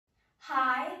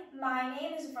Hi, my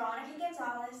name is Veronica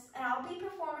Gonzalez, and I'll be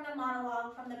performing a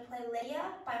monologue from the play Lydia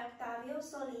by Octavio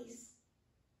Solis.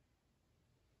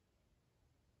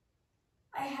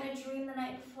 I had a dream the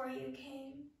night before you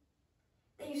came,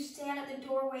 that you stand at the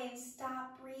doorway and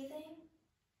stop breathing,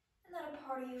 and that a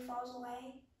part of you falls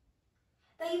away.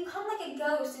 That you come like a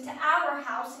ghost into our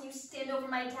house and you stand over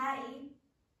my daddy,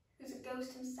 who's a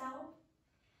ghost himself,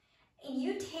 and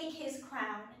you take his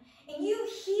crown, and you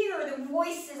hear the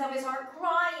voices of his heart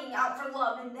crying out for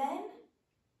love, and then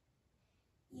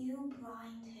you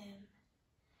blind him,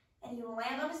 and you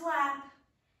land on his lap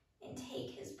and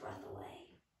take his breath away.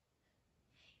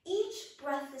 Each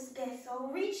breathless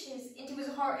Bethel reaches into his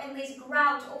heart and lays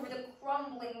grout over the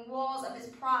crumbling walls of his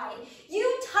pride.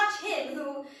 You touch him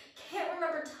who can't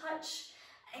remember touch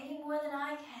any more than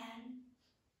I can.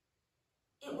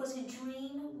 It was a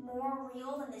dream more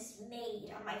real than this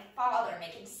maid or my father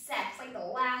making sex like the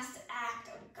last act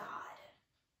of God.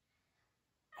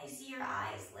 I see your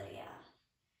eyes, Lydia,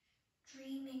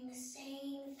 dreaming the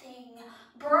same thing,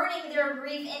 burning their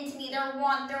grief into me, their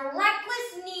want, their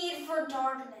reckless need for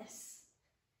darkness.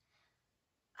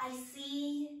 I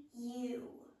see you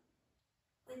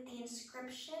with the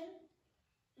inscription,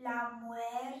 La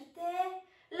muerte